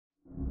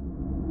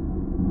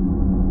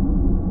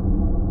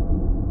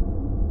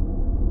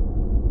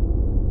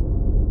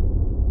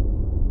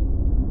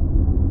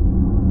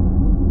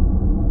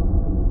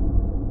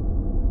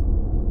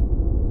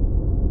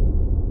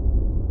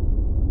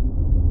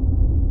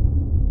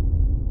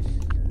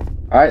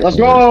Alright, let's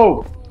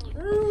go!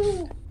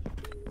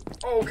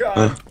 Oh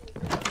god.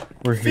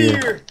 We're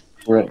here.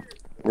 Fear.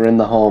 We're in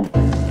the home.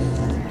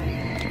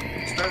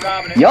 Start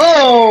robbing it.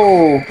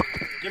 Yo!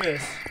 Give me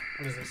this.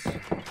 What is this?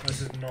 Oh,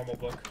 this is a normal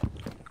book.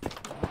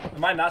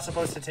 Am I not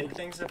supposed to take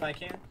things if I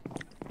can?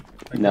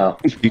 Like, No.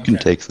 You can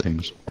take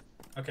things.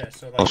 Okay,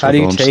 so like, Also, How do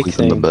you don't take sleep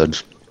in the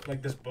things? beds.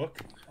 like this book?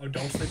 Oh,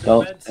 don't sleep in the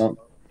Don't, beds? don't.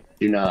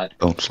 Do not.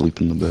 Don't sleep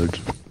in the beds.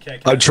 Okay,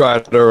 I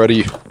tried it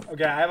already.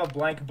 Okay, I have a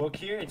blank book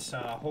here. It's a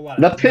whole lot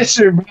The of...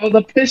 pisser, bro,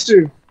 the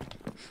pisser!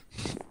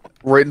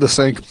 Right in the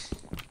sink.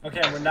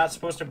 Okay, we're not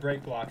supposed to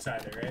break blocks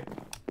either, right?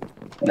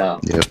 No.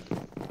 Yep.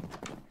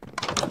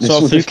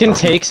 So if you can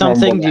take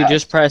something, do you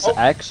just press Oh.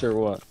 X or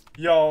what?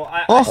 Yo,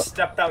 I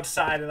stepped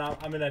outside and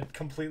I'm in a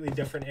completely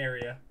different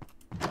area.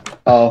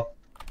 Oh.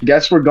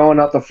 Guess we're going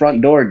out the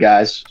front door,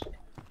 guys.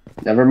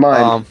 Never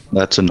mind.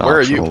 That's an Where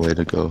are you? optional way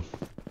to go.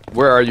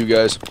 Where are you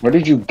guys? Where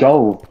did you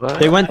go?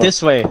 They went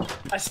this way.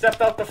 I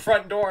stepped out the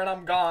front door and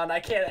I'm gone.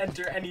 I can't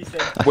enter anything.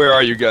 Where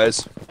are you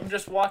guys? I'm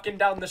just walking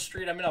down the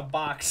street. I'm in a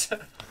box.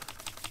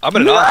 I'm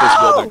in an office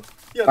building.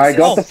 Yo, Alright,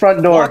 go out the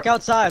front door. Walk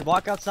outside.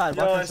 Walk outside.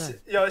 Walk outside.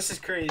 Yo, this is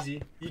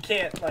crazy. You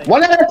can't, like...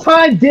 One at a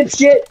time,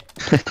 dipshit!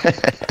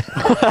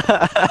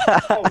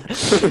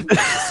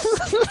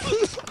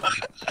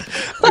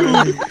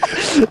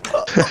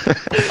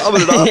 I'm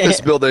in an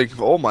office building.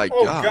 Oh my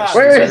Oh, gosh. God.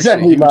 Where There's is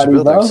actually huge everybody,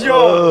 bro? buildings.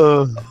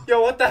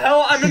 Yo, what the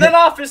hell? I'm in an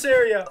office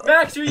area.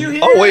 Max, are you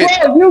here? Oh wait.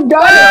 Yeah, you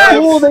gotta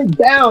cool it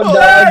down, dog.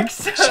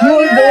 Max!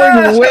 You're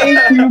going way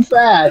too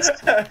fast.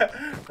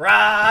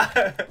 Rah!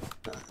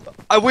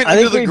 I went I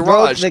into think the we broke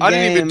garage. the I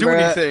didn't even game, do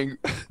bruh. anything.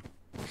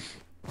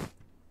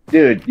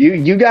 Dude,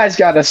 you guys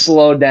gotta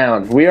slow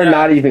down. We are Yeah.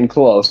 not even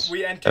close.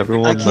 We entered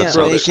Everyone, I let's can't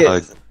go make it.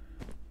 outside.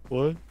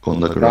 What? Go in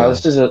the No,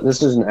 garage.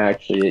 this isn't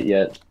actually it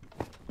yet.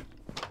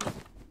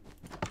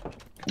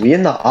 We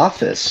in the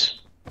office.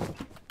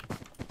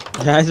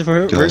 Guys,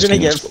 we're Guys, gonna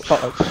can get you-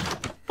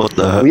 fucked. What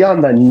the heck? We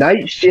on the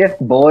night shift,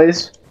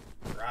 boys.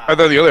 I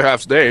thought the other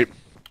half's day.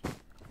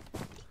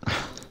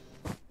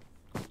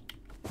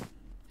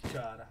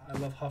 God, I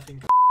love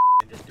huffing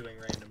and just doing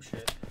random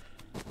shit.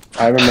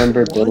 I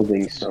remember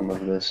building some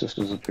of this. This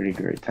was a pretty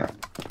great time.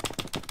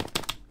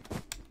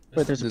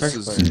 Wait, there's a This pressure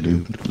is- plate.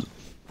 Dude.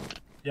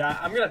 Yeah,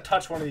 I'm gonna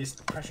touch one of these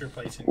pressure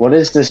plates and What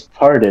is this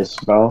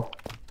TARDIS, bro?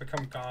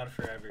 become gone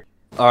forever.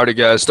 Alrighty,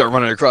 guys, start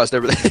running across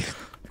everything.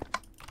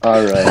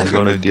 I'm Alright.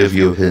 gonna give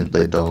you a hint,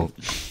 they don't.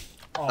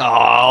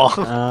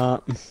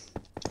 Oh,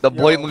 the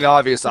blatantly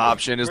obvious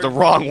option is the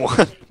wrong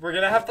one. We're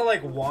gonna have to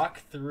like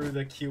walk through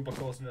the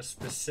cubicles in a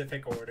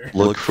specific order.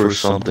 Look for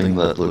something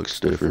that looks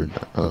different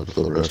out of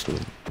the rest of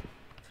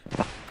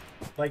them.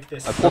 Like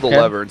this. I pulled a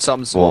Okay. lever and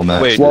something's. Well,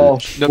 Max, wait, Whoa,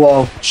 no,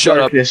 whoa. shut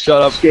up, darkness,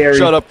 shut up, scary.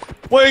 shut up.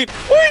 Wait,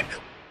 wait.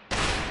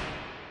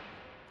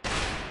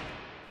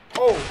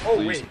 Oh,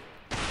 Please. wait.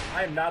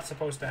 I am not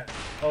supposed to.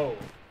 Oh.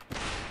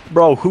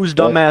 Bro, whose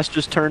dumbass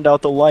just turned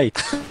out the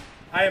lights?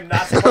 I am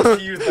not supposed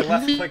to use the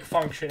left click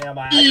function, am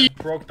I? I just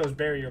broke those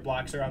barrier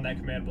blocks around that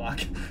command block.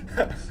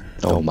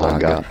 Oh my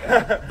god.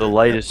 The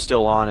light is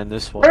still on in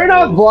this one. Turn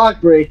off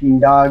block breaking,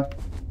 dog.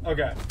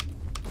 Okay.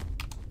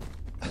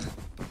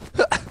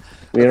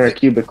 We in our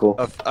cubicle.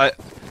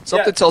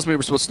 Something Yeah. tells me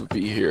we're supposed to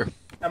be here.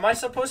 Am I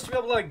supposed to be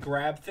able to like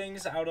grab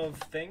things out of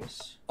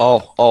things?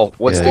 Oh,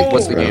 what's Yeah, the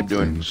what's the grab game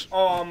doing? things.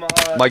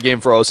 My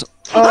game froze.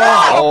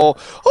 Oh,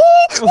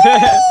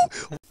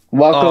 Oh,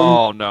 welcome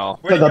oh no.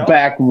 Where'd to it the go?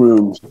 back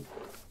rooms.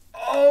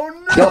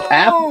 Oh no! Yo,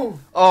 Apple.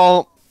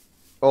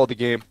 Oh, the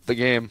game.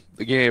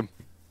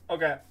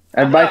 Okay.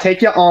 Everybody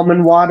take your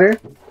almond water.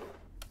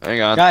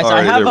 Hang on. Guys, I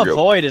Alright, have there a we go.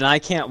 void and I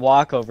can't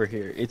walk over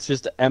here. It's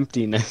just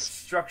emptiness.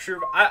 Structure.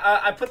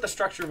 I put the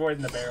structure void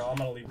in the barrel. I'm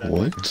gonna leave that.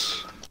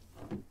 What?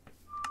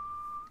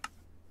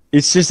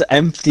 It's just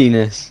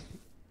emptiness.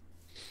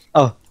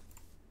 Oh,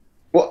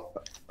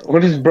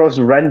 What is bro's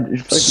render?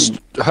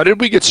 How did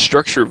we get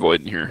structure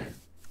void in here?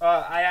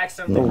 I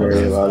accidentally. Don't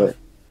worry about it.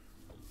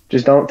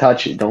 Just don't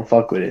touch it. Don't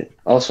fuck with it.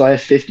 Also, I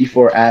have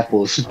 54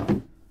 apples.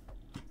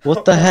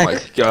 what the Oh my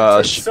heck?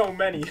 gosh. So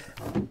many.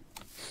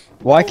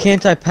 Why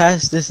can't I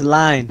pass this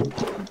line?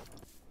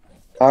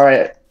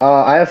 Alright,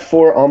 I have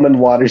 4 almond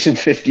waters and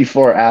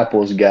 54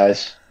 apples,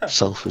 guys.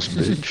 Selfish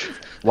bitch.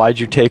 Why'd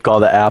you take all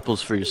the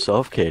apples for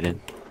yourself, Kaden?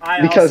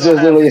 I Because also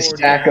there's literally a have 40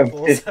 stack of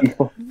apples.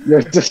 54.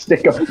 There's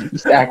a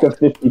stack of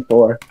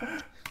 54.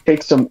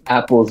 Take some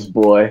apples,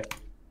 boy.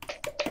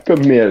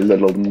 Come here,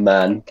 little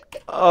man.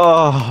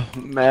 Oh,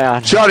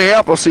 man. Johnny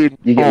Appleseed.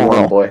 You get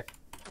one, boy.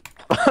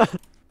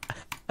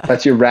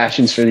 That's your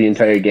rations for the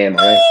entire game,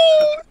 alright?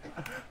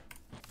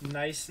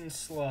 Nice and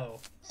slow.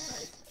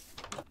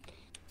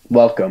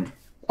 Welcome.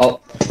 Oh.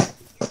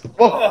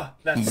 Whoa. Oh,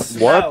 that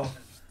smell. What?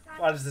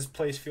 Why does this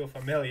place feel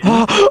familiar?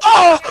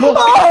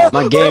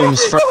 My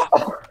game's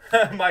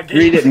My game.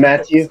 Read it,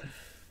 Matthew.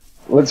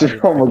 What's it?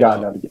 Oh my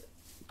god, not again.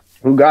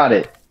 Who got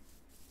it?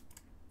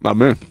 My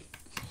man.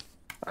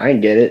 I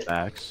didn't get it.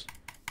 Max.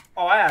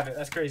 Oh, I have it.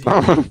 That's crazy.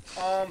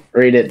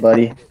 Read it,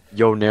 buddy.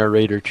 Yo,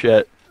 narrator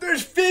chat.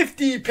 There's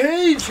 50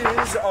 pages.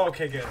 Oh,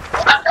 okay, good.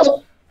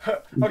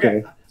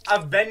 Okay.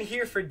 I've been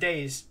here for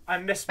days. I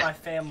miss my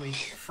family,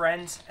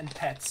 friends, and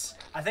pets.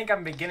 I think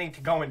I'm beginning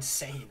to go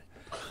insane.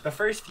 The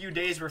first few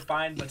days were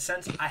fine, but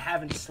since I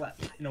haven't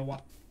slept in a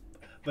while,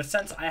 They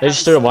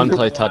just threw a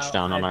one-play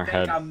touchdown on our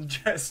head. I'm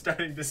just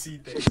starting to see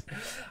things.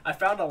 I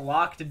found a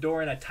locked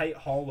door in a tight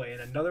hallway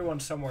and another one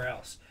somewhere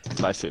else.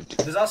 By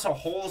 50. There's also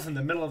holes in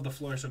the middle of the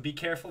floor, so be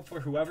careful for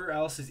whoever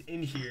else is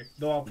in here,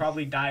 though I'll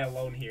probably die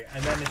alone here.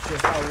 And then it's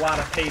just a lot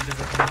of pages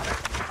of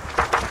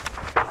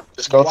nothing.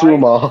 Just go through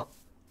them all.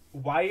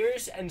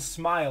 Wires and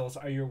smiles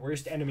are your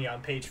worst enemy on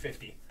page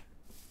 50.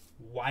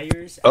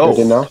 Wires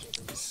and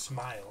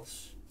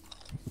smiles.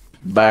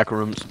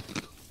 Backrooms.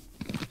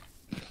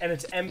 And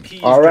it's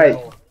MPs. All right.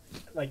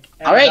 Like,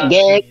 all right,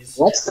 gang.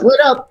 Let's split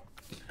up.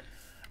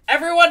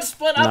 Everyone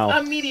split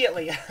up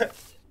immediately.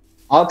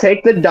 I'll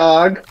take the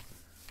dog.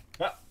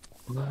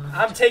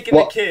 I'm taking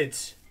the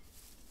kids.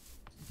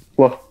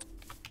 What?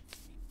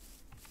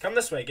 Come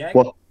this way, gang.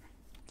 What?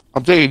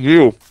 I'm taking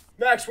you.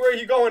 Max, where are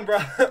you going, bro?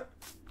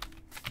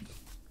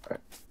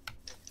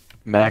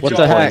 Max What is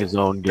the playing heck? his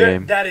own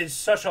game. That is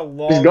such a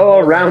long. Just go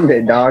around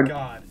it, dog.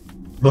 God.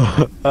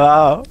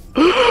 Ah.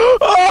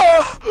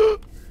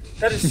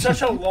 That is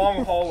such a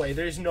long hallway.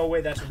 There's no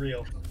way that's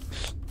real.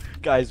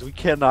 Guys, we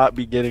cannot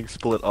be getting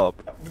split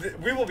up.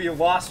 We will be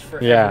lost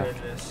forever in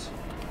this.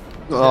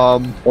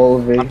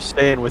 Olvie. I'm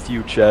staying with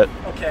you, Chet.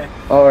 Okay.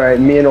 All right,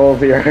 me and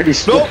Olvie already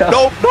split up.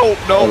 Nope.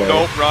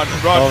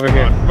 Run. Over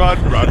here. Run.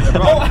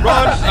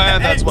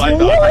 And that's what I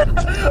thought.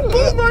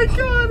 Oh my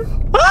god.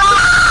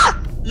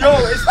 Yo,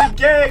 it's the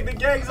gang. The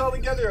gang's all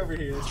together over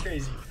here. It's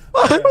crazy.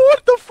 Okay.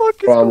 What the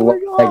fuck is going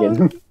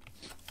on?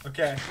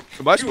 Okay.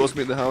 Am I supposed to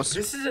be in the house?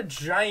 This is a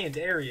giant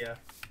area.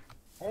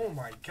 Oh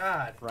my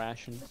god.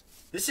 Rations.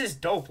 This is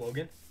dope,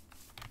 Logan.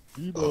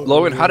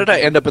 Logan, how did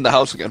I end up in the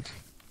house again?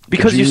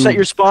 Because you set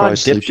your spawn,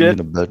 dipshit. In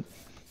a bed?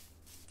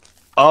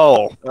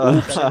 Oh.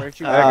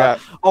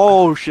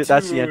 Oh shit,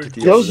 that's Dude. the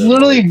entity. That was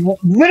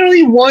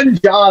literally one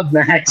job,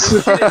 Max.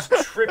 This shit is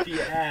trippy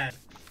ad.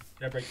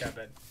 Did I break that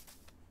bed?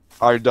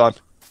 Alright, done.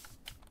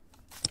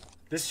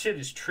 This shit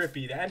is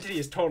trippy. The entity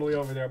is totally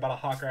over there about to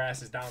hawk our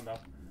asses down, though.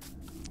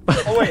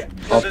 Oh, wait.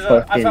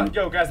 I found...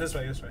 Yo, guys, this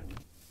way.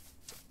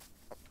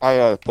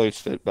 I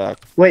placed it back.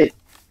 Wait,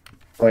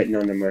 no,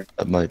 never mind.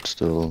 That might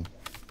still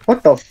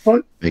What the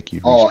fuck? make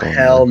you Oh, respawn.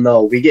 hell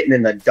no. We getting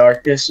in the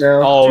darkness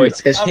now? Oh, Dude,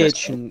 it's piss me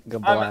pitch and go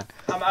black.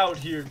 I'm out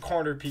here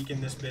corner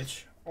peeking this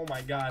bitch. Oh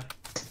my god.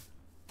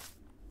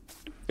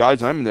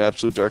 Guys, I'm in the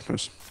absolute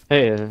darkness.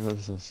 Hey, what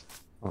is this?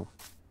 Oh.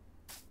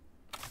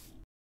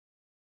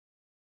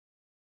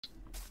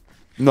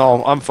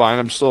 No, I'm fine.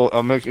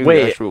 I'm making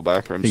the actual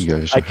backrooms. Hey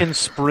guys. I can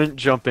sprint,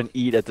 jump, and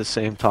eat at the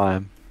same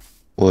time.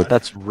 What?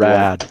 That's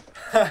rad.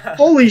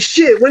 Holy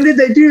shit, when did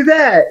they do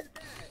that?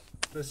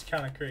 That's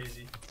kind of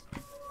crazy.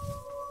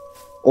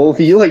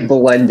 Olvie, you like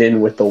blend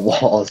in with the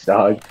walls,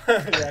 dog.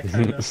 Yeah,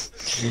 kind of.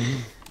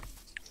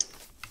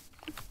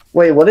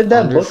 Wait, what did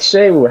that book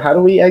say? How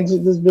do we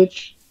exit this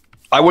bitch?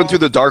 I went through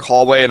the dark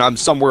hallway and I'm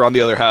somewhere on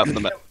the other half of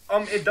the map.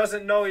 It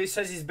doesn't know. He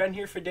says he's been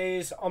here for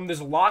days.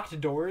 There's locked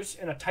doors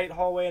in a tight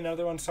hallway,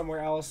 another one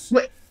somewhere else.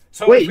 Wait,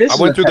 so this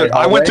I went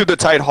through the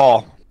tight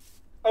hall.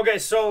 Okay,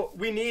 so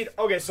we need.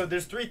 Okay, so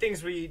there's three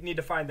things we need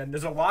to find. Then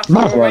there's a locked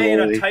doorway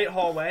in a tight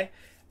hallway,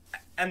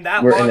 and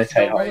that we're locked in a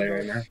tight doorway. hallway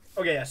right now.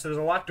 Okay, yeah. So there's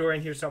a locked door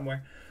in here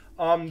somewhere.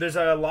 There's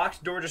a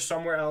locked door just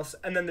somewhere else,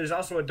 and then there's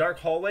also a dark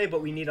hallway,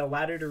 but we need a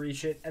ladder to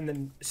reach it, and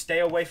then stay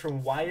away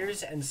from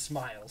wires and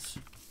smiles.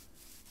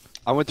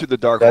 I went through the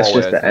dark That's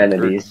hallway. just the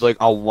entities. Like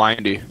all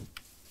windy.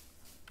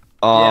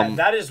 Yeah,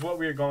 that is what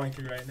we're going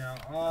through right now.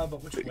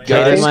 But which way?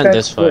 Yeah, they went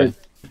this way.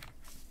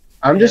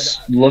 I'm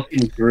just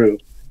looking through.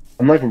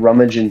 I'm like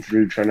rummaging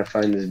through trying to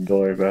find this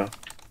door, bro.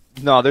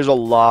 No, there's a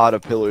lot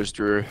of pillars,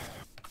 Drew.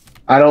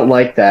 I don't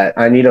like that.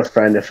 I need a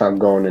friend if I'm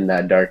going in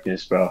that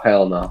darkness, bro.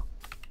 Hell no.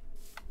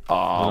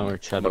 I don't know where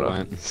Chad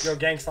went. Yo,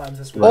 gang slimes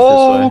this way.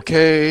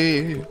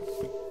 Okay.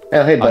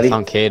 Hell, hey, I buddy.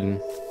 found Caden.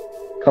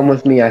 Come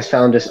with me. I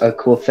found a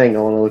cool thing. I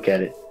want to look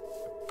at it.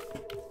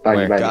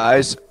 Where,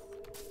 Guys,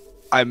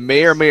 I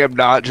may or may have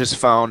not just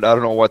found, I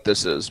don't know what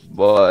this is,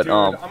 but Dude,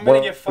 I'm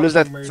gonna get what is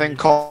that fucking thing murdered.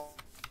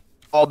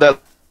 called that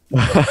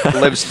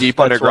lives deep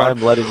That's why underground?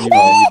 I'm letting you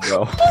lead,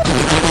 bro.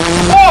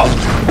 Oh!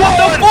 What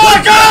the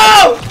fuck?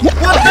 Oh!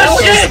 What the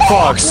shit?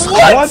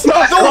 What?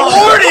 The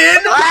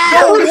warden?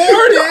 The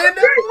warden?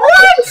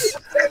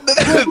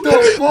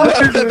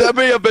 What? That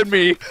may have been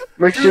me.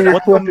 Make sure you're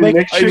What the flipping.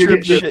 Make sure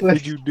you're shit flipping.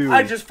 did you do?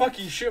 I just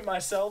fucking shit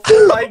myself.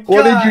 Oh my god.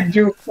 What did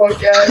you do,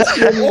 fuck ass?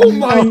 Oh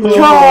my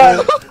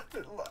god.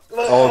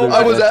 Oh,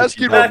 I was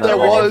asking what that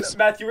was.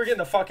 Matthew, we're getting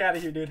the fuck out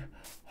of here, dude.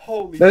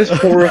 Holy That is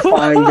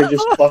horrifying to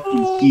just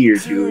fucking hear,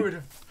 dude.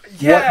 dude.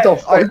 Yeah.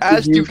 What the I fuck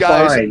asked did you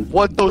guys find?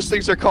 what those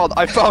things are called.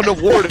 I found a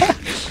warden.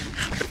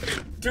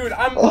 Dude,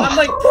 I'm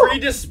like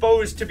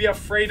predisposed to be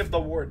afraid of the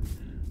warden.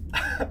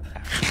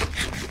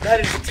 That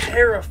is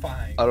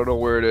terrifying. I don't know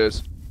where it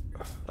is,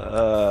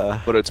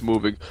 but it's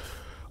moving.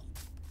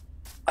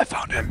 I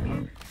found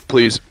him.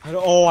 please.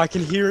 Oh, I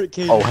can hear it,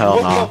 Kate. Oh hell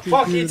What no. the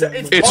fuck?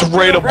 It's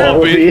right above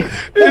Obi, me.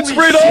 It's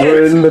right above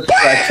we're in the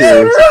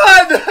treacherous.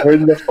 Run! We're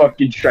in the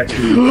fucking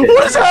treacherous.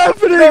 What's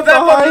happening No,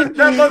 behind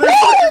that me?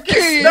 motherfucker can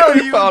Okay, smell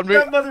you you. found me.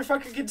 That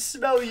motherfucker can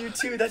smell you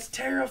too. That's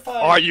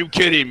terrifying. Are you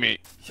kidding me?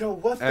 Yo,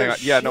 what Hang the on.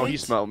 shit? Yeah, no, he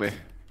smelled me.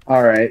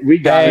 Alright, we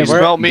got Hey, it. we're-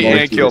 Smell me Going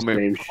and through kill the me.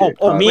 same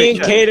shit. Me and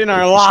Kaden are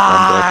Come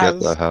back at live.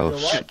 the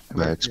house. What?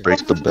 Max,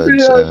 break the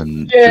beds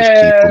and just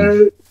keep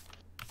them.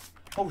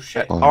 Oh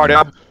shit. Alrighty,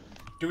 I'm.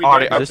 Do we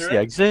Alright, get Is through this the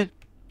it? exit?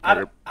 I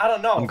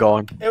don't know. I'm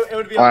going. It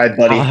would be. Alright,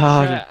 buddy.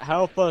 Yeah,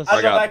 help us. I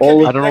don't know. got That could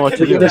be. I don't know that what could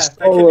to be do. death.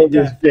 That Follow could be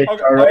this death. bitch,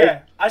 Okay, alright?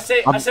 okay. I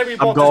say we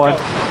both going.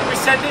 just go. We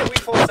send it. We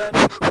full send.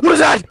 What is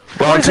that?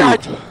 Round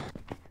two.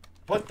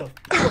 What the?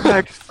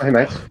 Max, Hi,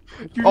 Max.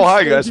 you Oh, hi,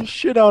 scared guys. the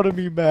shit out of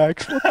me,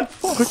 Max. What the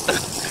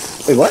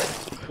fuck? Wait, what?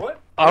 What?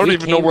 I don't We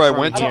even know came where I from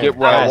went to here. get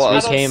where I Guys,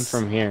 was. we came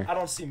from here. I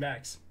don't see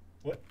Max.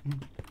 What?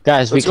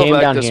 Guys, Let's we go came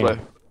back down this here. way.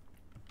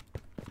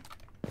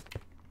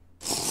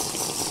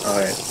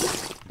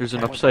 Alright. There's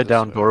an upside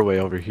down doorway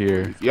over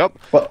here. Yep.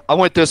 What? I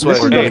went this way.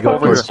 This is gonna the go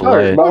fucking towards the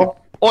start, light. bro.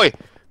 Oi!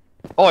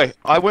 Oi!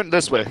 I went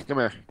this way. Come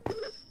here.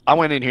 I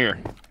went in here.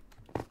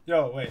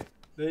 Yo, wait.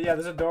 Yeah,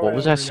 there's a door. What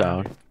was that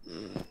sound?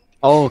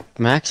 Oh,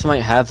 Max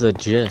might have the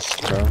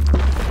gist, bro.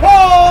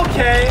 Whoa,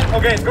 okay.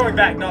 Okay, it's going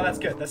back. No, that's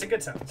good. That's a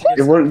good sound. That's a good It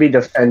sound. wouldn't be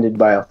defended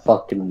by a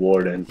fucking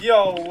warden.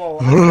 Yo, whoa.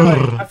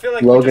 I feel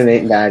like Logan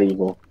ain't that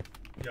evil.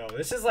 Yo,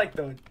 this is like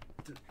the.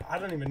 I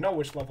don't even know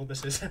which level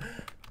this is.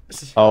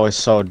 This is Oh, it's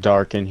so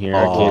dark in here.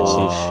 I can't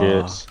see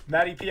shit.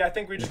 Matty P. I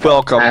think we just.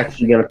 Welcome. I'm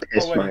actually gonna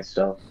piss Oh, wait.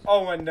 myself.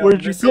 Oh, and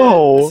Where'd you this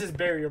go? This is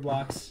barrier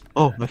blocks.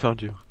 Oh, I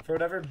found you. For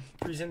whatever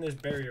reason, there's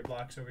barrier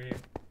blocks over here.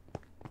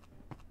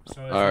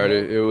 So Alright,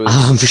 it was.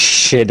 I'm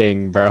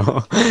shitting,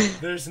 bro.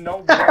 There's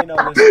no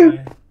bueno this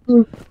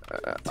way.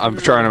 I'm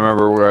trying to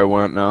remember where I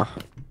went now.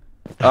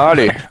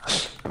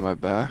 Alrighty. Am I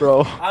back?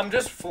 Bro. I'm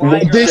just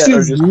flying This around.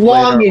 is just playing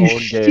long our as own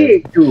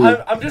shit, dude.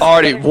 I'm just.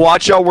 Alrighty, flying-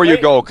 watch out where you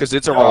Wait. go, because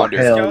it's around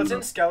here. hell.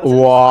 Skeleton.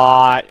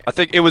 What? I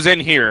think it was in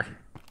here.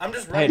 I'm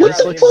just Hey, running this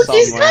around. looks here. What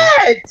is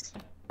that?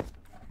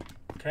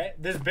 Okay,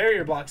 there's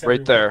barrier blocks Right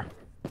everywhere.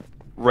 there.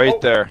 Right Oh.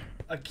 there.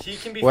 A key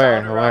can be Where?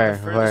 found around Where? the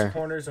furthest Where?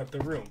 corners of the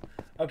room.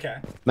 Okay,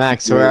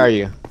 Max, where are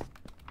you?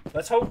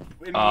 let's hope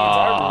it means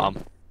our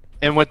room.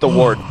 And with the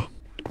warden.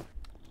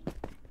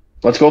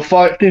 Let's go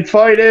fight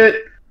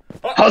it.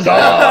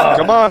 Huzzah!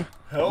 Come on.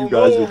 Hell You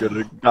guys no. are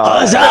gonna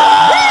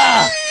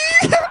die.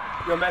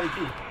 Yo, Matty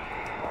P.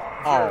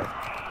 Oh.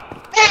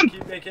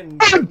 Keep making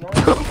noise.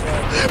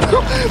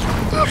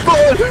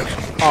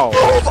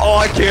 Oh.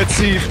 I can't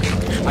see.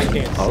 I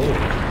can't see. Oh.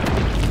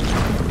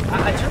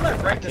 I turned my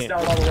brightness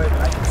down all the way,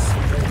 but I can see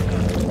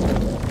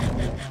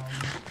very well.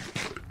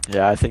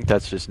 Yeah, I think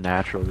that's just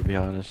natural, to be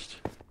honest.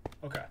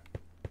 Okay.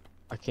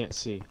 I can't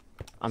see.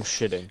 I'm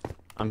shitting.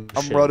 I'm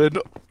running.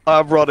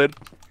 I'm running.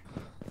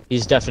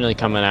 He's definitely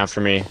coming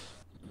after me.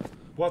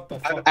 What the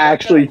fuck?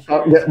 Actually,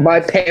 my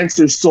pants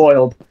are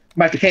soiled.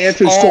 My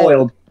pants are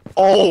soiled.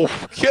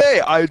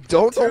 Okay, I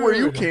don't know where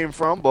you Dude. came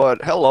from,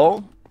 but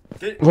hello.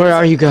 Where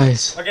are you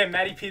guys? Okay,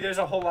 Matty P, there's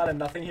a whole lot of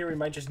nothing here. We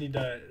might just need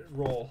to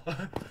roll.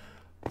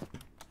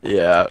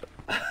 Yeah.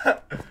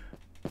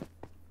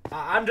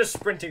 I'm just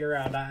sprinting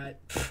around.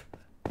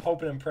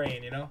 Hoping and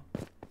praying, you know?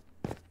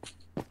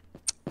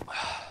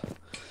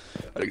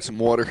 I need some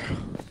water.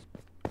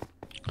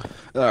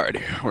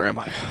 Alrighty, where am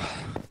I?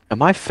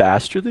 Am I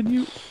faster than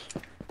you?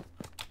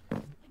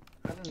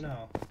 I don't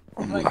know.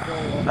 I'm like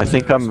going over I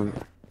think there. I'm.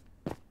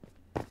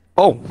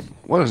 Oh,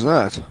 what is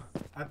that?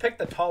 I picked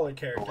the taller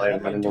character.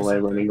 That might Running do away,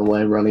 something. running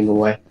away, running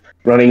away,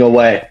 running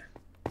away.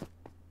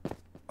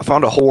 I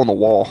found a hole in the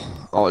wall.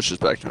 Oh, it's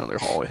just back to another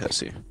hallway. I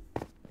see.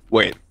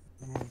 Wait.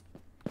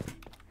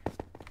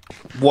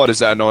 What is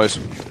that noise?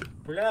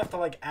 We're gonna have to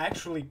like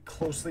actually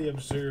closely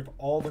observe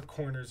all the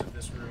corners of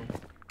this room.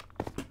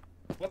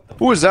 What the?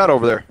 Who is that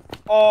over there?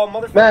 Oh,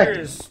 motherfucker Mac.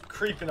 is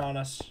creeping on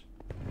us.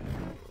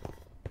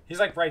 He's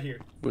like right here.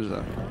 Who is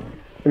that?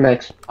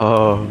 Max.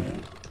 Oh.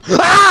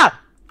 Ah!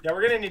 Yeah,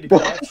 we're gonna need to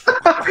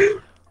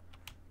go.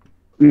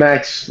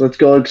 Max, let's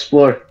go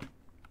explore.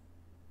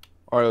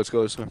 Alright, let's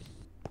go this way.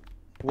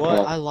 What?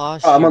 Oh. I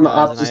lost I'm you on the guys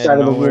and opposite I had side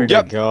of the nowhere room. to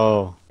Yep.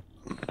 go.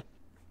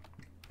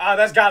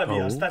 That's gotta be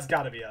us. Oh. That's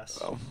gotta be us.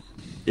 Oh.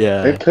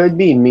 Yeah. It could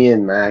be me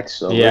and Max,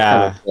 so Yeah.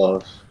 we're kind of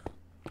close.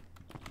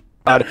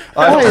 I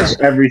Why is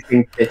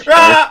everything pitch dark?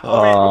 Ah!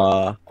 Oh,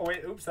 wait. Oh,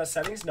 wait. Oops, that's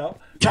settings. No.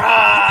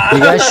 Ah!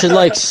 You guys should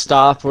like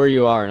stop where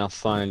you are and I'll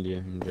find you.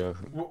 I'm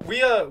joking.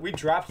 We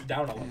dropped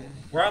down a level.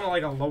 We're on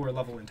like a lower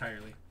level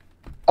entirely.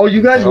 Oh,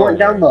 you guys weren't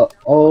down the.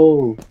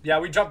 Oh. Yeah,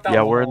 we jumped down.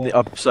 Yeah, the we're in hole. the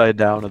upside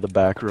down of the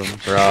back room.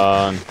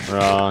 Run,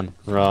 run,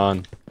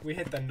 run. We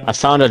hit the no. I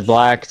found a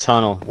black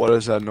tunnel. What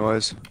is that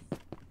noise?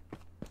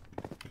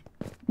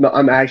 No,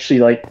 I'm actually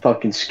like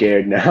fucking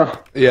scared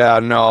now. Yeah,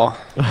 no.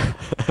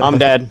 I'm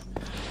dead.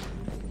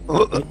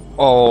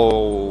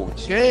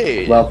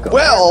 Okay. Welcome.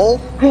 Well.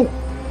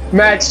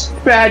 Max,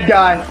 bad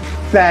guy.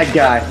 Bad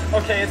guy.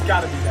 Okay, it's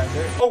gotta be that.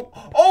 There.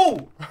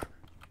 Oh!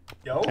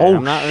 Yo, Oh,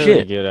 I'm not really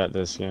shit. good at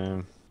this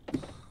game.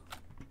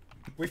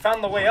 we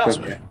found the way up.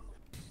 Okay.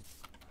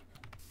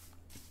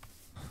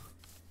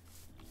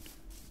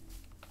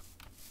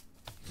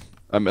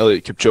 I'm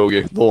Elliot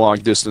Kipchoge, the long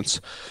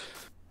distance.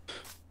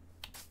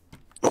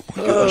 Oh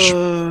my gosh.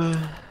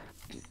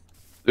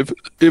 If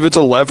it's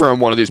a lever on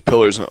one of these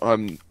pillars,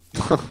 I'm...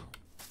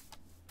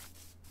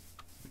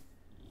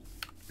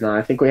 No,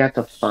 I think we have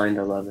to find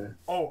a lever.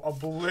 Oh,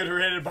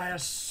 obliterated by a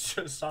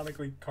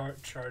sonically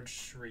charged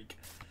shriek.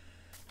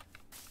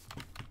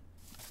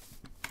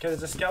 Okay,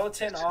 there's a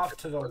skeleton off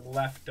to the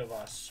left of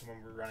us when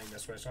we're running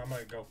this way, so I'm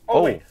gonna go.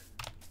 Oh, wait!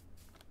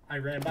 I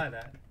ran by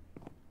that.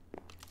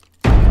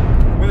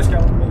 With a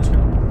skeleton, with a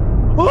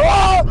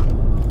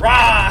skeleton.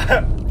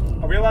 Rah!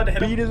 Are we allowed to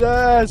hit him? Beat his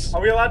ass!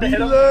 Are we allowed to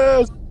hit him?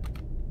 Ass.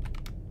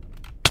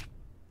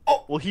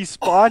 Oh! Well, he's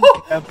spawn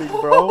camping,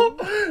 bro.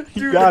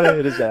 You gotta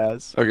hit his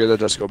ass. Okay, that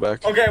does go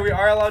back. Okay, we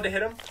are allowed to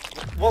hit him.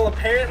 Well,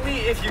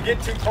 apparently, if you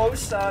get too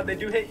close, they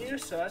do hit you,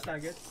 so that's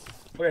not good.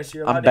 Okay, so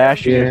you're allowed I'm to hit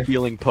bashing him. a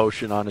healing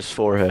potion on his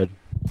forehead.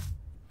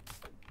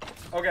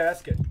 Okay,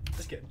 that's good.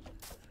 That's good.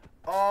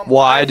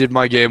 Why did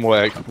my game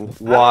lag?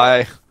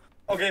 Why?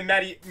 Okay,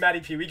 Matty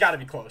P, we gotta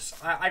be close.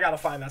 I gotta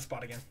find that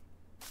spot again.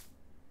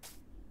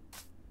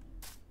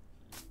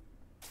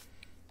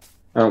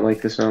 I don't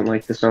like this, I don't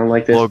like this, I don't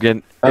like this.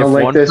 Logan, if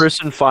one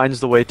person finds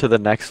the way to the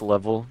next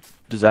level,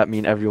 does that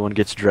mean everyone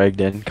gets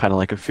dragged in? Kind of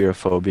like a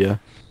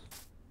fearophobia.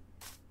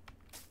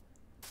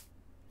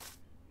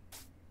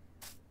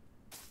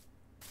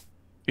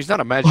 He's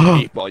not a magic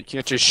 8-ball. You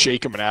can't just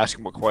shake him and ask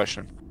him a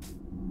question.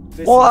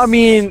 Well, I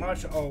mean...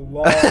 Such a long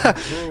room.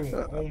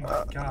 Oh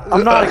my god.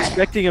 I'm not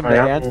expecting him to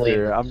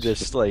answer. I'm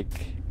just like...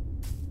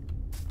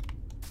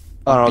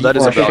 I don't know, that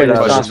is a valid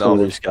question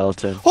though.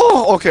 Skeleton.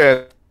 Oh,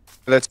 okay.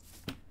 That's...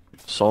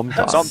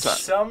 Sometimes.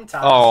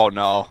 Sometimes. Oh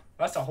no.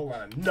 That's a whole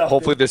lot of nothing.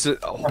 Hopefully this is...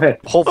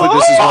 Hopefully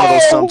this is one of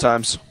those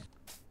sometimes.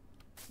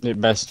 It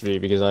best be,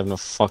 because I have no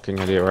fucking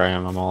idea where I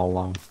am. I'm all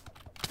alone.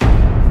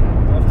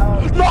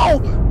 No!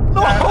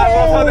 No! I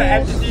love how the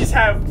entities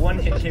have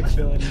one-hit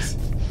capabilities.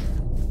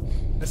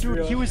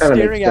 Dude, he was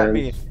staring at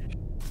me.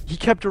 He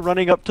kept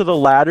running up to the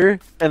ladder,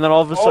 and then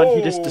all of a sudden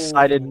he just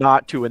decided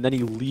not to, and then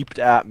he leaped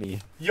at me.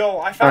 Yo,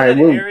 I found an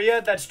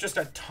area that's just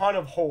a ton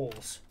of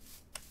holes.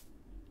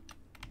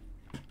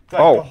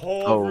 Like, the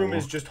whole room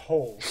is just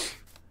holes.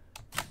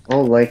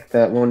 Oh, like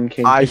that one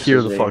King I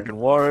hear the fucking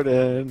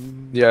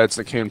Warden. Yeah, it's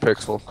the King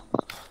Pixel.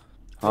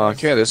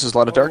 Okay, this is a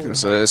lot of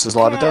darkness. This is a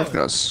lot of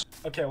darkness.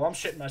 Okay, well, I'm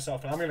shitting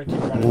myself, and I'm gonna keep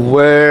running.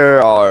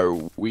 Where are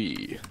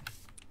we?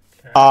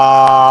 Okay.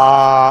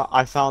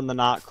 I found the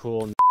not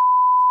cool.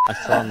 I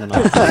found the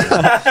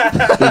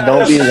not cool.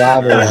 Don't be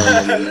loud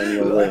around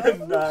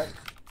him.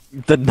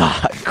 The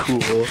not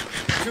cool.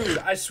 Dude,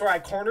 I swear, I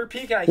corner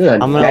peek and I Yeah,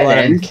 I'm gonna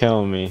let him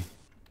kill me.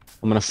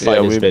 I'm gonna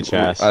fight his bitch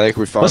ass. I think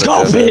we found Let's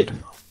go, Fit!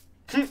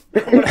 I'm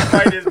gonna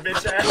fight his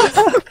bitch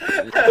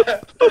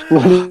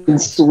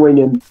ass.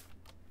 Swinging.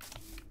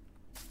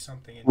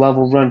 Something in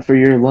Level run for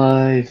your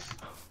life.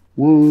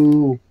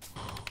 Woo.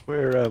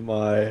 Where am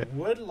I?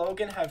 Would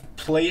Logan have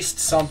placed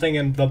something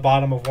in the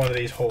bottom of one of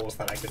these holes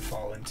that I could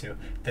fall into?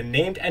 The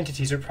named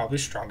entities are probably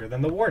stronger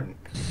than the Warden.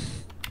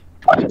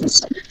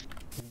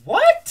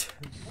 What?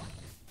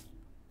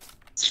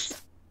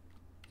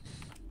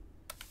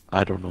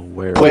 I don't know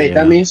where. Wait,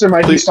 that means there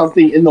might be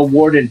something in the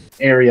Warden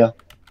area.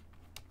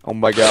 Oh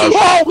my gosh.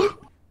 What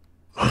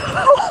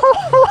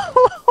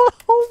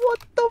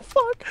the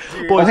fuck?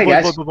 Dude, Boys. We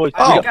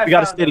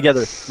gotta stay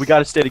together. We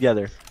gotta stay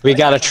together. We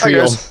got a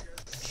trio.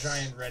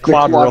 Giant red.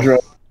 Quadro.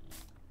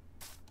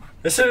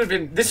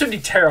 This would be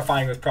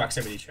terrifying with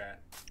proximity chat.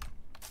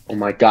 Oh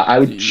my god, I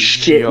would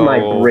shit my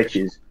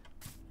britches.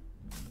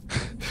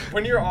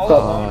 When you're all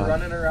alone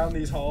running around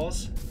these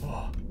halls.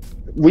 Oh.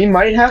 We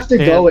might have to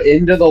go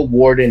into the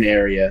Warden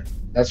area.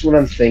 That's what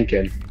I'm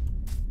thinking.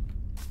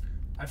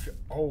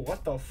 Oh,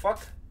 what the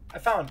fuck? I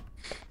found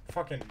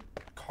fucking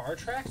car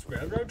tracks,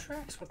 railroad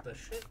tracks. What the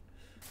shit?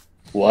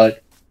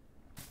 What?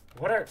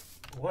 What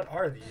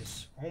are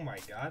these? Oh my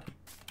god.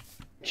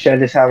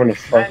 Chet is having a Man,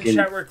 fucking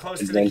chat were close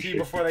to the key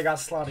before they got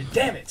slaughtered.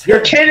 Damn it!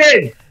 You're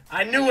kidding!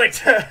 I knew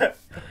it.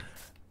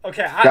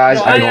 Okay, guys,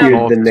 I don't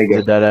know if the this is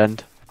a dead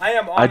end. I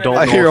am on I don't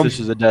know if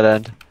this is a dead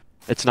end.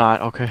 It's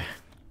not. Okay.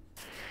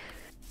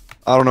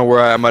 I don't know where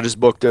I am. I just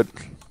booked it.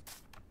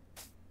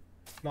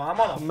 No, I'm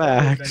on a fucking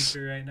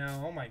adventure right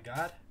now. Oh my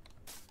god.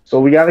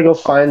 So we gotta go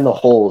find the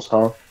holes,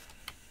 huh?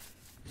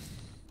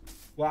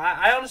 Well,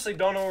 I honestly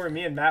don't know where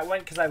me and Matt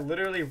went because I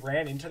literally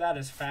ran into that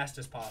as fast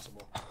as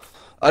possible.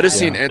 I just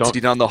see an entity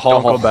down the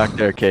hall. Don't go back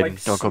there, Caden.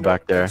 Like, don't go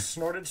back there.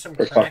 Snorted some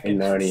For crack fucking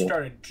and Narnia.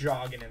 started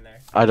jogging in there.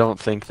 I don't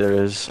think there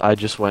is. I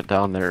just went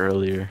down there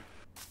earlier.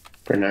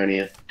 For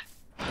Narnia.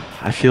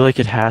 I feel like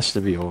it has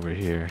to be over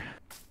here.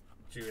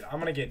 Dude, I'm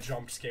gonna get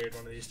jump scared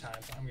one of these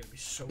times. I'm gonna be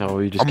so. No,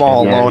 we just I'm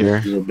all can't alone. get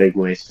This here. is a big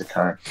waste of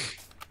time.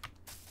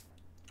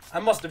 I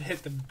must have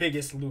hit the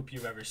biggest loop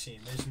you've ever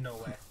seen. There's no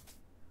way.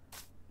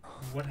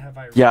 What have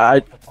I?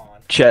 Upon?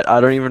 Chet,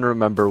 I don't even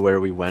remember where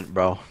we went,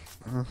 bro.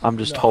 I'm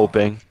just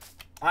hoping.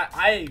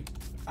 I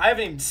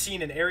haven't even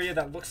seen an area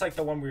that looks like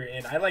the one we were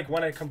in. I like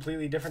went a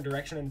completely different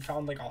direction and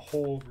found like a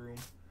whole room.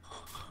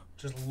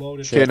 Just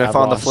loaded. Shit. Okay, and I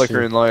found the lost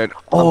flickering light.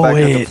 Oh, I'm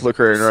back at the wait.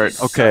 flickering right. This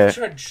is Okay. such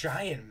a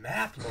giant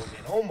map, Logan.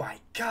 Oh my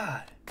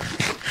god.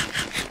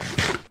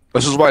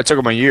 This is why it took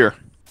him a year.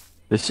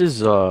 This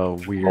is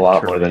weird. A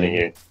lot more than a terrain.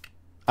 year.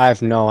 I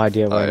have no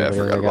idea Oh, where yeah, I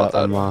anybody forgot about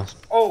got. that. I'm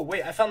Oh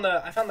wait, I found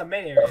the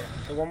main area,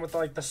 the one with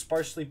like the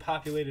sparsely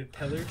populated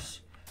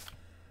pillars.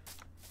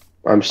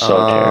 I'm so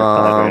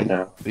terrified right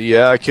now.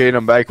 Yeah, Kate,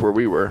 I'm back where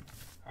we were.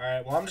 All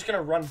right, well I'm just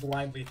gonna run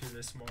blindly through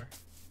this more.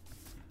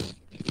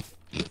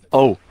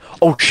 Oh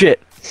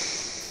shit.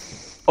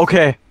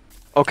 Okay,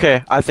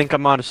 I think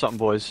I'm onto something,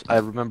 boys. I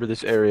remember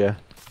this area.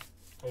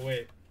 Oh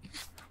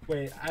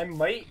wait, I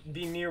might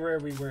be near where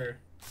we were,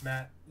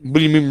 Matt. What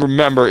do you mean?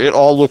 Remember, it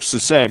all looks the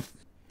same.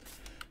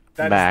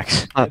 That is-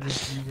 Max, that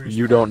is the worst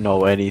you part. don't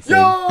know anything.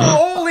 Yo,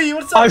 Oli,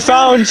 what's up? I dude?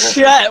 found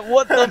shit.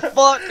 What the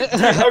fuck?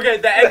 Okay,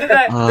 the end of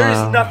that.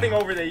 There's nothing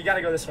over there. You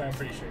gotta go this way. I'm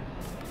pretty sure.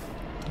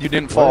 You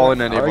didn't fall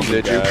in any of them,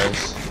 did you?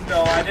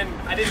 No, I didn't.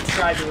 I didn't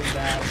try doing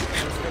that. I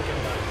was thinking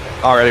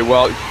about it. Alrighty,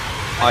 well,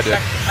 I did.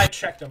 I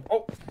checked them.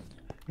 Oh,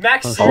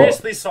 Max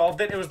seriously solved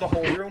it. It was the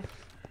whole room.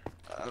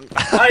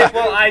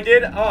 I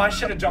did. Oh, I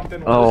should have jumped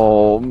in.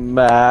 Oh,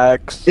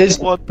 Max.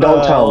 What the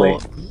Don't tell me.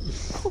 hell?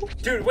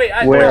 Dude, wait.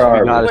 Where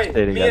are We gotta wait,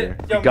 stay me together.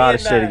 and- yo, We me gotta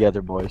and stay Matt-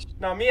 together, boys.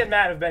 No, me and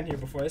Matt have been here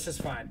before. This is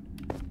fine.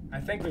 I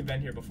think we've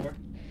been here before.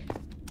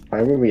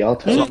 Why were we all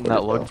Something that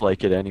teleported, looked though?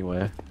 like it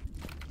anyway.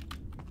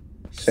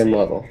 Same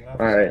level.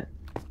 Alright.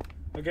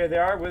 Okay,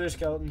 there are wither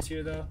skeletons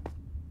here though.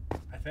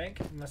 I think,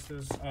 unless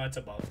there's. Oh, it's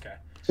above. Okay.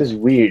 This is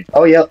weird.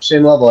 Oh, yep,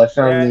 same level. I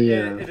found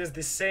Yeah, the. it is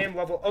the same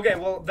level. Okay,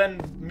 well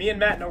then me and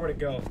Matt know where to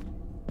go.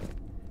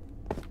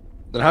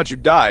 Then how'd you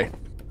die?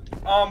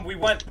 We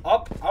went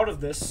up out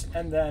of this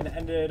and then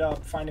ended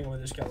up finding a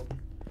wither skeleton.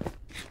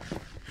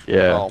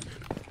 Yeah. Oh.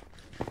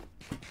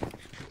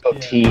 Oh, Yeah.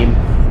 team.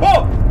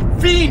 Oh!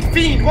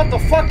 Fiend! What the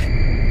fuck?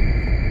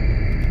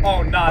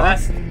 Oh, nah,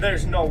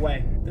 there's no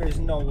way. There's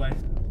no way.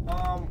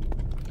 Oh,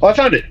 I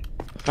found it.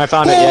 I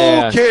found it.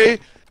 Yeah. Okay.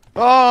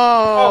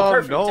 Oh,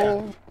 perfect,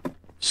 no.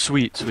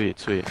 Sweet.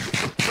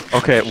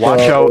 Okay, watch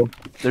out.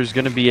 There's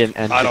gonna be an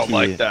entity I don't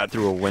like that.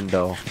 through a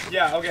window.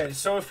 Yeah, okay,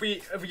 so if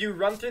you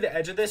run through the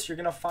edge of this, you're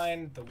gonna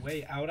find the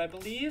way out, I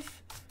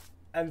believe.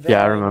 And then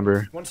Yeah, I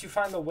remember. Once you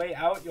find the way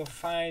out, you'll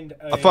find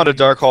I found a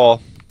dark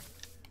hall.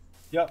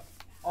 Yep.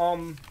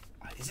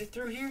 Is it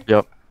through here?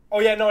 Yep. Oh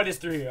yeah, no, it is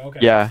through here. Okay.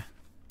 Yeah.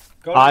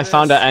 Go to I this.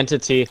 found an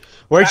entity.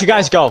 Where'd you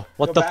guys go?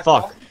 What Go the back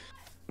fuck? wall.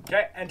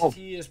 Okay,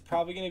 entity is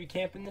probably gonna be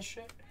camping this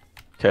shit.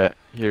 Okay,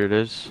 here it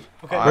is.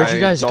 Okay. Where'd you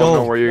guys I go? don't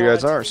know where you No,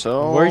 guys are, it's-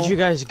 so... Where'd you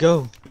guys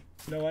go?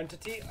 No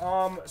entity.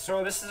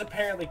 So this is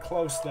apparently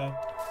close though.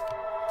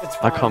 It's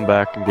I'll fine. come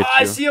back and get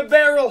I you. see a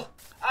barrel.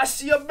 I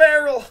see a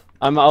barrel.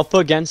 I'm up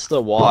against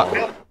the wall.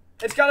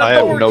 It's got a I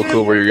door have no key.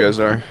 clue where you guys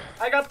are.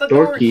 I got the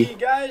Door door key. key,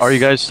 guys. Are you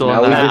guys still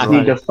Now in we that just room?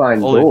 need to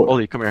find Oli, door.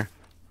 Oli, come here.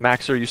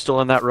 Max, are you still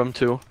in that room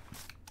too?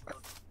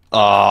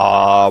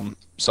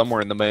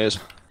 Somewhere in the maze.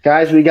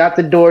 Guys, we got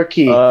the door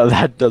key.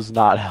 That does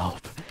not help.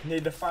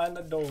 Need to find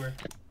the door.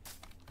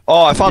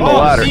 Oh, I found the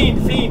ladder.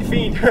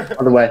 Fiend.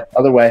 Other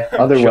way.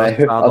 Just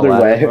found the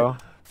ladder, bro.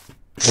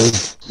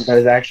 That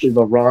is actually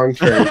the wrong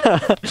turn.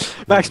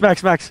 Max.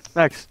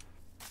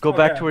 Go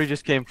back Okay. to where you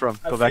just came from.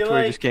 I Go back feel to where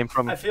you like- just came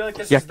from. I feel like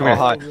this Yeah, is the come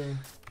whole here. room.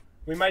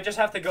 We might just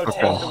have to go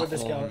take the wither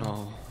skeleton.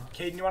 no.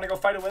 Caden, you want to go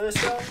fight a wither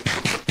skeleton?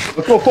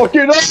 Let's go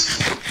fucking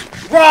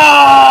up!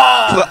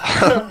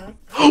 Rah!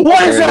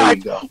 What is There that?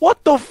 you go.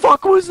 What the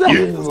fuck was that?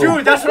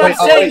 Dude, that's what Wait,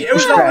 I'm saying. wait, It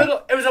was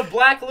crap. it was a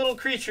black little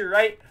creature,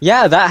 right?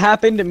 Yeah, that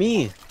happened to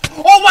me.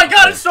 Oh my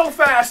god, it's so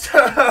fast!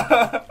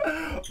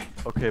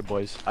 Okay,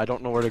 boys. I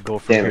don't know where to go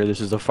from Damn it. here. This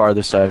is the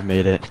farthest I've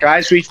made it.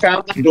 Guys, we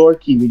found the door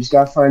key. We just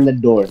gotta find the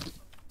door.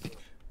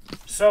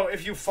 So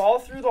if you fall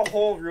through the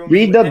whole room,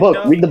 Read you the end book.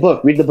 up- Read the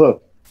book. Read the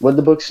book. What did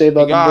the book say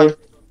about the God.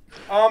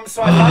 door?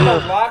 So I found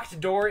a locked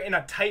door in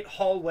a tight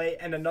hallway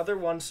and another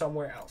one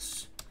somewhere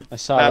else. I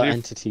saw Have the you-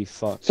 entity.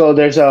 Fuck. So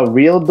there's a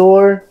real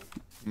door,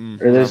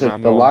 or there's I a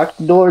know.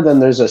 locked door, then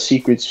there's a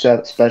secret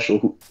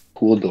special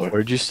cool door.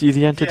 Where'd you see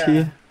the entity?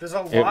 Yeah, there's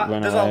a went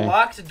there's away. a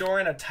locked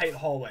door in a tight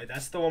hallway.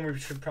 That's the one we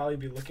should probably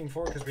be looking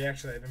for because we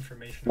actually have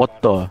information. What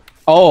about the?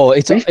 Oh,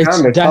 it's We found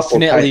a couple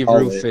definitely tight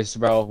hallways. Rufus,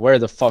 bro. Where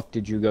the fuck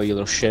did you go, you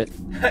little shit?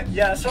 it.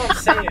 Yeah, that's what I'm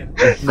saying.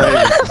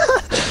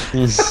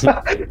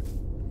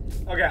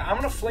 Okay, I'm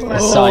gonna fling I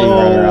myself saw you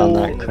run around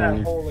that into corner.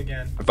 that hole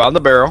again. I found the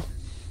barrel.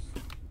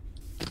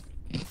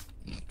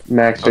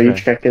 Max, are you Okay.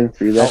 checking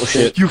through that Oh,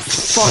 shit? You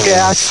fuck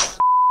ass.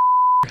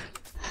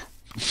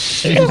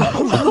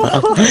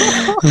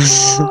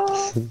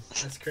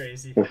 That's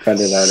crazy. We'll cut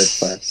it out. It's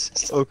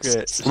fine.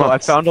 Okay. So I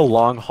found a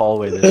long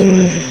hallway this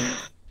way.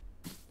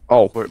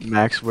 Oh,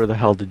 Max, where the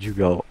hell did you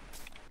go?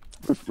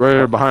 right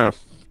here behind him.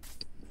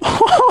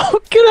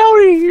 Get out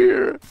of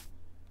here!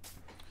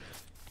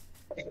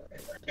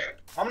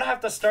 I'm gonna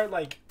have to start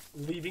like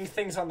leaving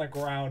things on the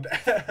ground.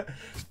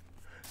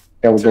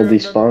 Yeah, we'll to go remember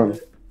despawn.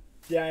 it.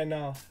 Yeah, I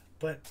know,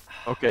 but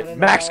I Okay, don't know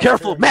Max, how to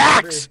careful,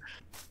 remember Max!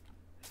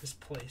 This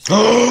place.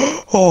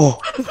 Oh.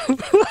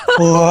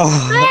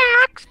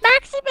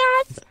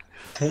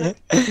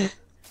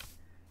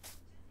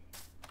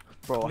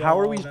 bro. How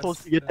are we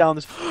supposed to get down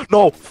this?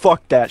 No,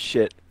 fuck that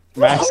shit.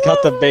 Max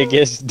got the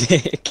biggest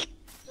dick.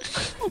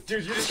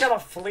 Dude, you just gotta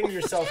fling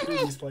yourself through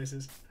these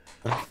places.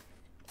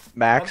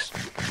 Max,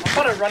 I'm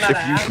gonna run out of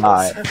if you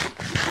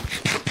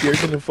apples. you're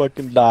gonna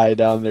fucking die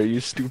down there, you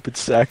stupid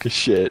sack of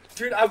shit.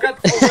 Dude, I've got.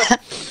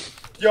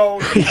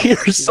 Yo, You're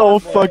so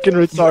fucking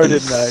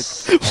retarded,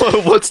 Max.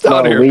 What's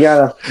down here? We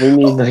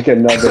need like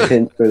another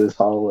hint for this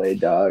hallway,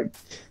 dog.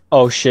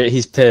 Oh shit,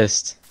 he's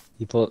pissed.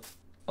 He pulled.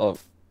 Oh.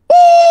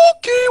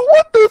 Okay,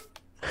 what the?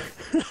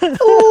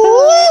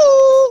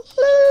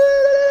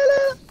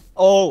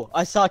 Oh,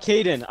 I saw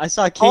Caden. I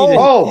saw Caden.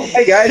 Oh,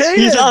 hey guys.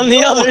 He's on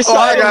the other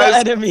side of the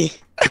enemy.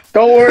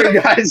 Don't worry,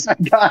 guys. I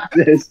got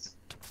this.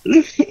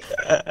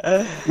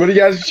 What do you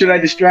guys? Should I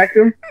distract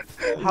him?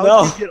 How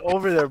No. did you get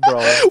over there, bro?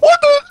 What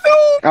the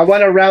hell? I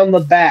went around the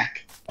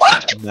back.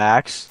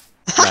 Max,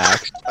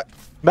 Max,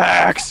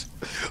 Max.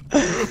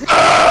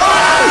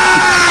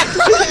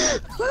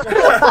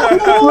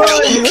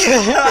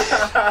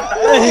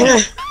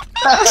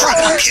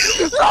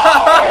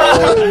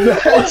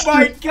 oh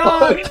my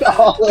god!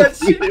 That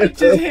shit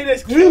just hit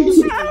his kill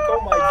streak.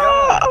 Oh my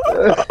god!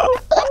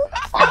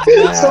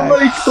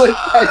 Somebody clip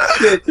that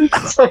shit.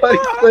 Somebody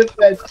clip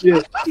that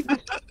shit.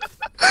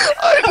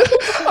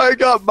 I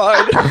got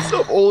mine.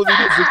 So old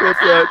needs to clip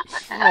that.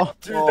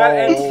 Dude,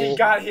 that NT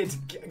got his.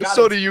 Got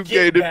So his do you,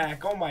 get Gator.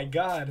 back. Oh my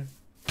god!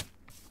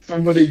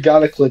 Somebody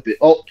gotta clip it.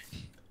 Oh,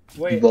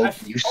 Wait,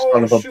 Loki, you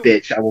son of a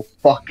bitch! I will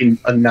fucking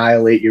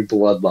annihilate your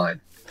bloodline.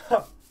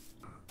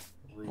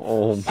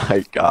 Oh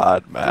my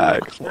god,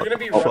 Max. We're gonna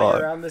be What the running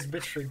fuck? around this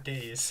bitch for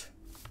days.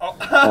 Oh,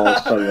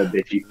 Oh, son of a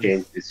bitch! You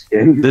changed the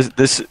skin.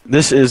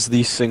 This is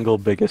the single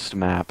biggest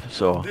map.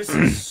 So this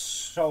is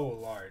so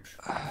large.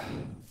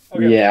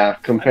 Okay, Yeah,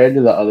 compared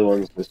to the other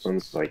ones, this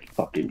one's like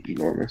fucking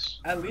enormous.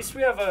 At least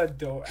we have a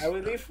door. At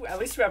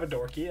least we have a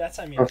door key. That's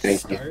I mean Oh, a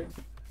thank you. start.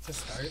 It's a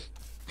start.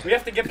 We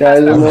have to get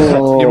Guys, past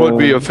that. It would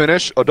be a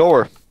finish, a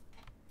door.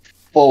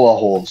 full of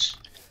holes.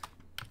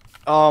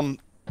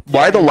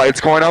 Why are the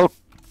lights going out?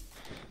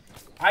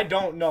 I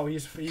don't know.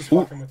 He's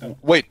fucking with them.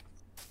 Wait,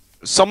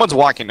 someone's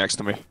walking next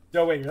to me.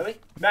 Yo, wait, really?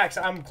 Max,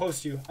 I'm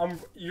close to you.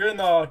 You're in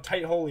the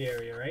tight holy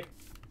area, right?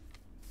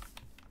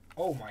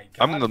 Oh my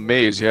god. I'm in the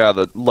maze. Yeah,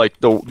 the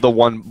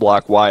one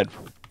block wide.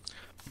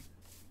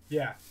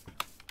 Yeah.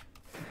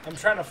 I'm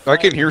trying to. I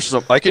can hear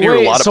some. I can hear a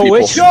Wait, lot of so people.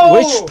 which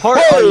Yo! part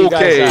are you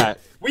guys Okay. at?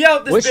 We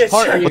out this Which bitch.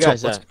 part are you What's up,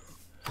 guys at?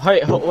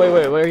 Wait, wait,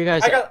 where are you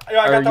guys I at? got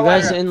Are the you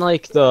guys ladder. in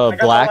like I the got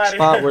the black ladder.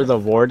 spot where the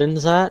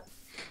warden's at?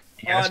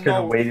 You guys could no,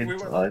 have waited we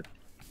till went-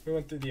 We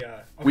went through the.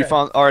 Okay. We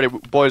found. Alright,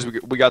 boys.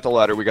 We got the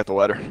ladder. We got the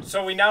ladder,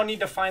 So we now need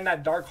to find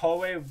that dark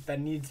hallway that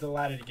needs the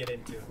ladder to get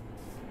into.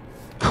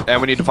 and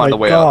we need to find the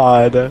my way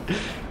out. god.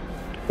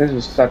 This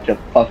is such a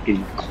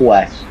fucking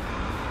quest.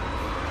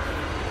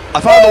 I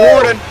found the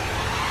warden.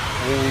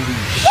 Holy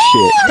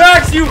shit.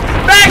 Max, you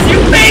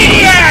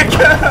maniac!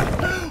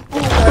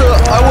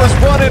 I was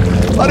running.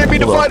 I didn't mean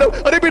to find him.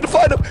 I didn't mean to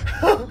find him.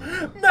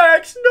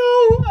 Max,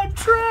 no, I'm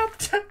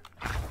trapped.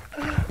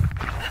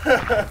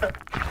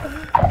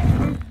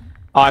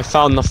 I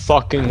found the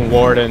fucking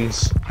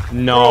wardens.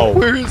 No.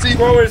 Where is he?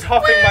 Bro is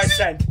huffing my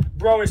scent.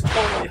 Bro is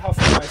totally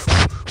huffing my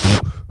scent.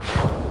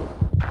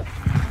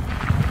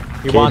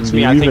 He wants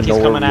me. I think he's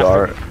coming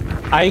after me.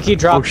 I think he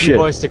dropped you shit.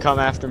 boys to come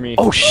after me.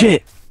 Oh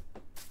shit.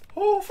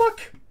 Oh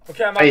fuck.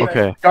 Okay, I'm out. Hey,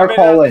 Okay. dark I'm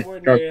hallway,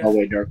 in dark that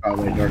hallway, dark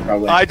hallway, dark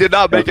hallway. I did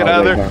not make it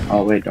either. Dark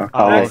hallway, dark Oh,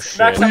 hallway. Max,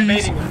 Max, shit. I'm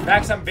baiting him.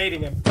 Max, I'm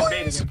baiting him. I'm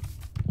baiting him.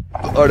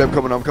 Alright, I'm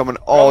coming. I'm coming.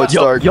 Oh, it's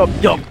dark. Yup,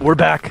 we're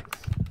back.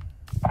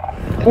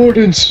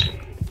 Wardens.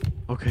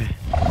 Okay.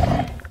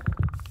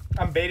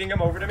 I'm baiting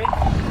him over to me.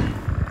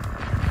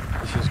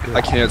 This is good.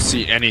 I can't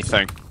see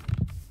anything.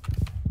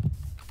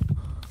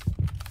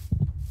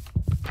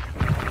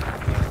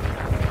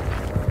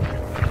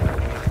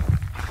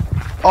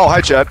 Oh,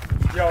 hi, Chad.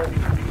 Yo,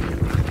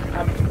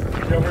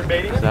 we're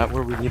baiting Is him. that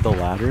where we need the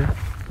ladder?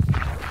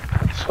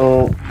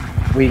 So,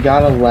 we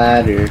got a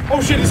ladder.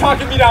 Oh shit, he's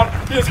hawking me down.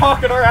 He is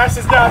hawking our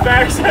asses down,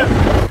 Max.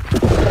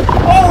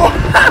 Oh!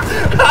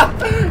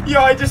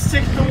 Yo, I just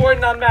sicked the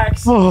warden on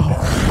Max. Oh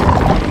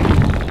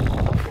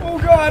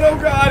god, oh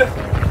god.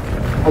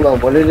 Hold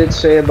on, what did it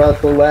say about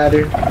the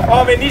ladder?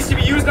 It needs to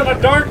be used on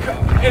a dark.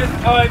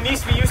 It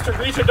needs to be used to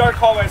reach a dark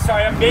hallway.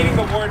 Sorry, I'm baiting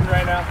the warden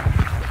right now.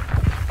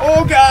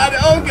 Oh god,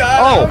 oh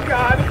god, oh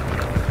god.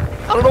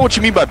 I don't know what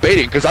you mean by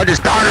baiting, because I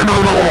just died into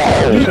the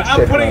hole. Dude,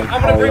 I'm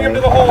gonna bring him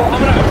to the hole.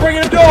 I'm gonna bring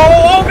him to the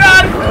hole. Oh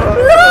god!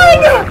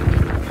 Run!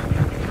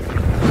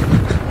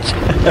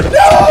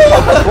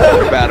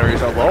 Your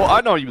batteries are low.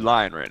 I know you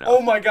lying right now. Oh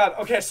my god.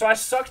 Okay, so I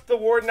sucked the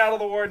warden out of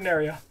the warden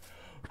area.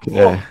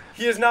 Yeah.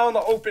 He is now in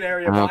the open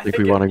area. I but don't think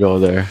we want to go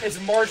there. It's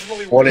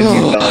marginally What worse. have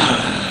you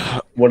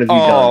done? What have you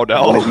Oh,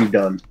 done? no. What have you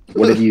done?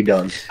 What have you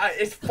done?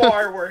 It's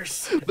far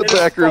worse. The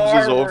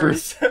Backrooms is over.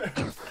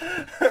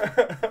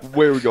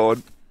 Where are we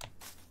going?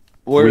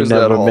 Where We're is that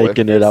never hallway?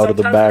 making it out of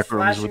the Sometimes back it's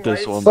rooms with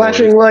this flashing one.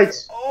 Flashing boys.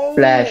 lights. Oh.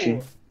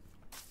 Flashing.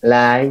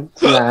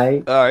 Lights,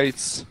 lights.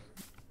 Alright.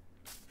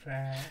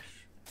 Flash.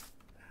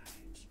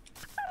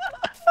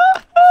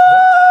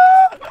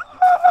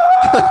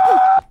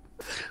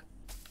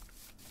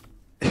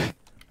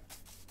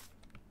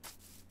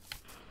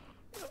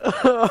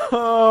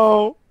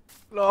 No.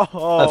 No.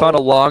 I found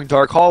a long,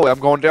 dark hallway. I'm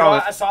going down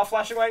it. I saw a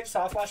flashing light.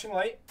 Saw a flashing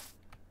light.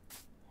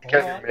 Hold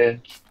Together, on.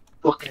 man.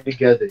 Fucking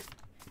together.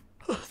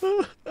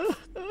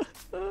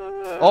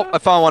 Oh, I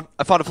found one.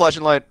 I found a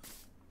flashing light.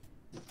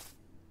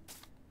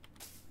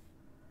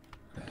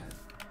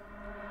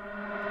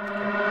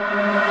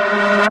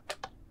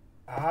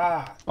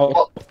 Ah.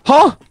 Oh.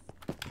 Huh?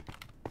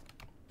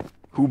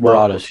 Who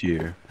brought us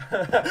here?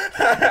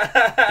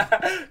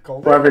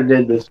 Colder. Whoever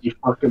did this, you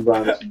fucking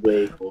brought us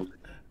way colder.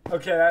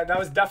 Okay, that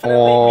was definitely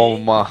Oh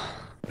me. my.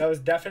 That was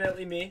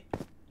definitely me.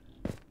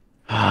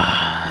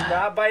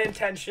 Not by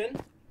intention,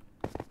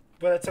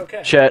 but it's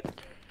okay.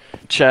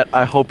 Chet,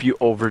 I hope you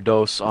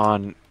overdose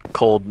on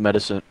cold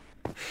medicine.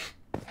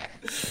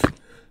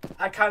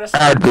 I kind of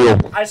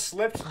I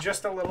slipped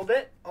just a little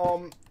bit.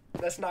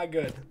 That's not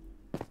good.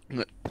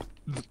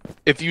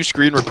 If you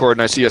screen record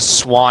and I see a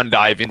swan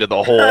dive into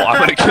the hole, I'm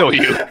gonna kill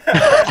you.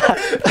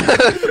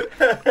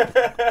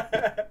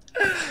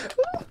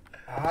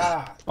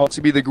 Ah. Oh,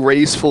 to be the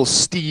graceful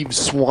Steve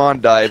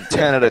Swan dive,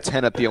 10 out of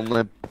 10 at the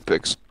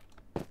Olympics.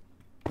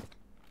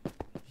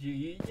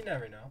 You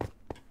never know.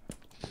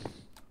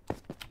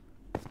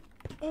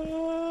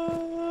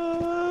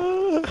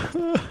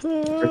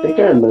 I think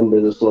I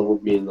remember this level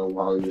being the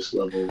longest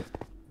level.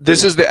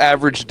 This is the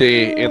average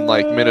day in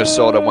like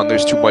Minnesota when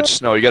there's too much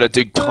snow. You gotta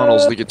dig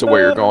tunnels to get to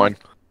where you're going.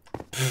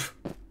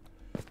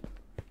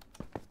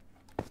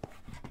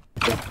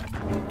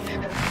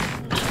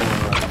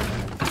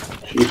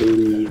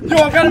 Yo,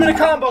 I got him in a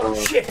combo!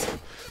 Shit!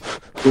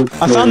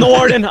 I found the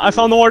Warden! I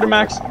found the Warden,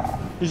 Max!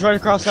 He's right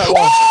across that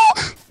wall.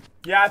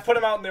 Yeah, I put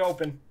him out in the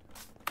open.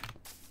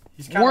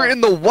 He's kinda... We're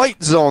in the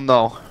white zone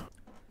though.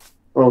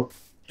 Oh,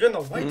 You're in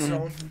the white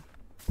zone?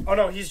 Oh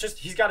no, he's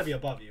gotta be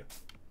above you.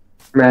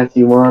 Matt,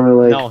 you wanna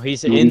like... No,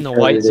 he's in the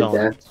white zone.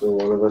 Death so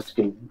one of us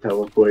can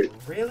teleport.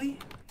 Really?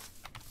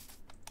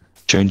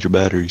 Change your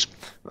batteries.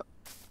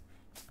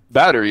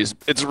 Batteries.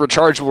 It's a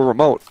rechargeable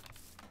remote.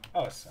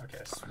 Oh, okay.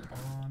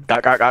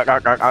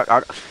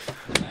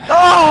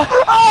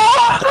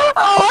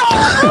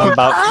 I'm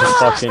about to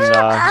fucking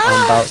die.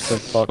 I'm about to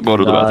fucking Go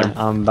to the die. bathroom.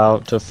 I'm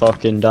about to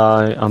fucking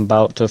die. I'm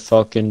about to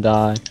fucking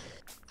die.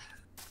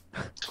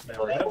 Man,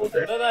 what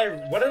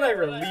did I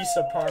release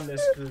upon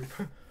this group?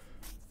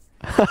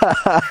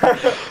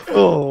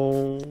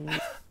 Oh.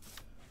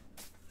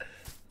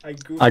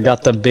 goofed I got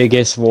up the a little.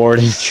 biggest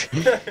Warden.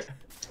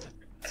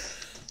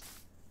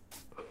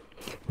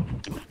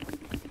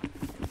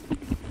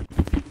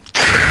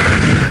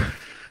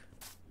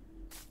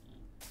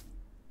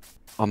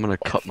 I'm gonna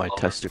cut my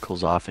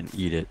testicles off and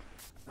eat it.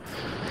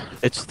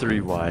 It's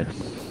 3 wide.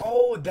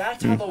 Oh,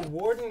 that's how the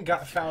Warden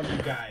found you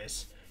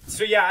guys.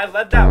 So yeah, I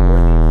led that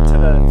Warden to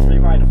the 3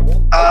 wide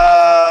hole.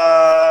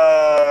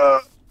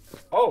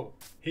 Oh,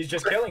 he's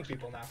just killing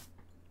people now.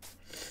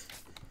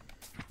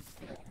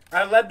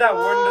 I led that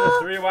Warden to the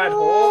 3 wide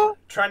hole,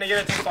 trying to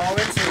get it to fall in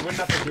so he wouldn't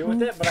have to deal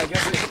with it, but I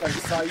guess it like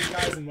saw you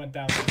guys and went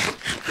down.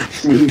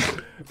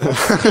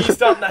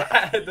 Sneezed on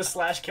the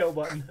slash kill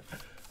button.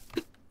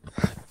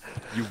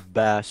 You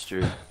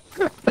bastard.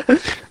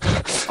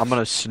 I'm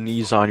gonna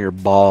sneeze on your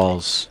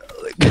balls.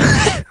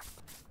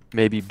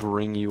 Maybe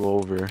bring you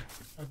over.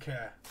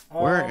 Okay.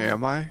 Where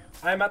am I?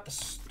 I'm at the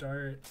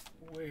start.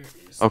 Where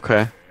is?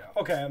 Okay.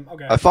 Okay.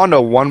 Okay. I found a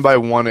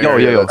 1x1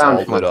 area that's all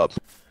found lit up.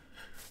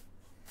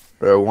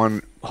 Or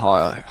one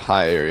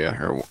high area,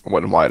 or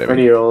one wide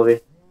Ready, area. Olivia?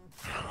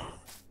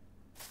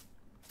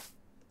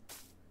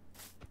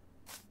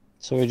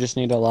 So we just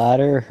need a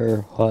ladder, or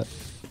what?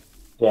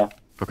 Yeah.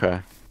 Okay.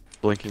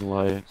 Blinking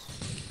light.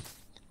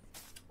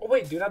 Oh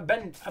wait, dude, I've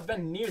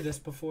been near this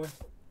before.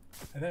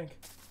 I think.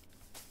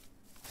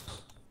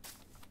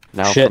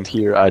 Now Shit. from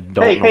here, I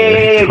don't Hey, know where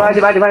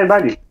hey, to go.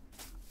 body.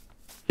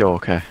 Yo,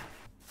 okay.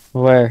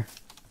 Where?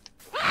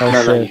 Oh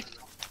No, no, shit.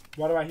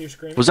 Why do I hear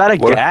screaming? Was that a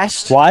What?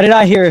 ghast? Why did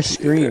I hear a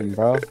scream,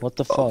 bro? What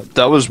the fuck?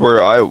 That was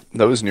that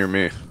was near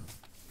me.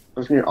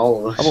 That's near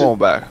all of us. I'm going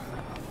back.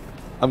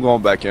 I'm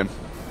going back in.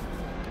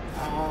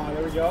 Ah,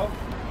 there we go.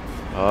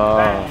 Uh,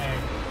 Bang.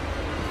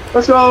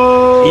 Let's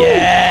go!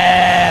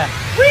 Yeah!